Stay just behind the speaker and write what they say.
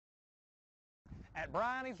At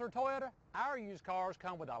Bryan Easler Toyota, our used cars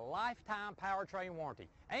come with a lifetime powertrain warranty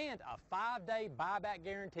and a 5-day buyback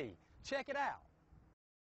guarantee. Check it out.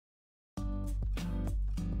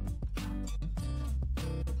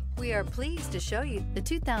 We are pleased to show you the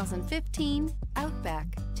 2015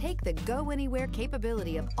 Outback. Take the go-anywhere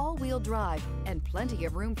capability of all-wheel drive and plenty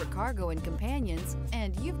of room for cargo and companions,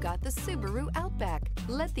 and you've got the Subaru Outback.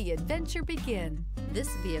 Let the adventure begin.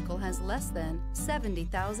 This vehicle has less than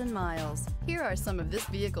 70,000 miles. Here are some of this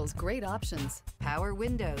vehicle's great options: power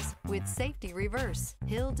windows with safety reverse,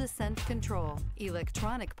 hill descent control,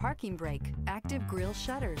 electronic parking brake, active grille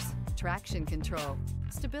shutters, traction control,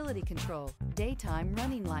 stability control, daytime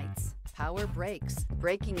running lights, power brakes,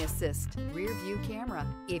 braking assist, rear view camera.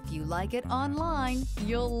 If you like it online,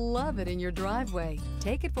 you'll love it in your driveway.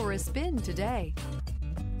 Take it for a spin today.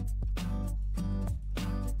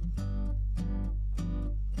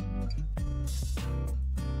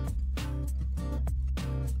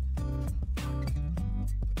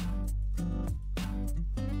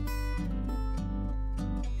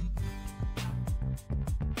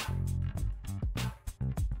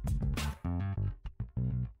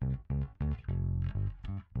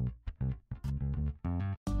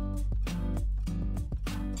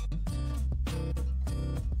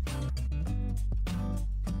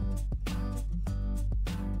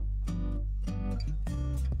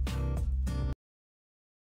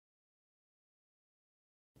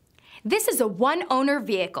 This is a one-owner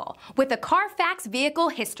vehicle with a Carfax Vehicle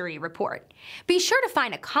History Report. Be sure to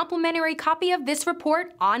find a complimentary copy of this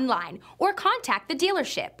report online or contact the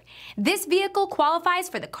dealership. This vehicle qualifies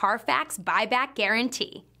for the Carfax Buyback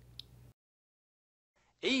Guarantee.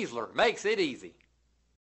 Easler makes it easy.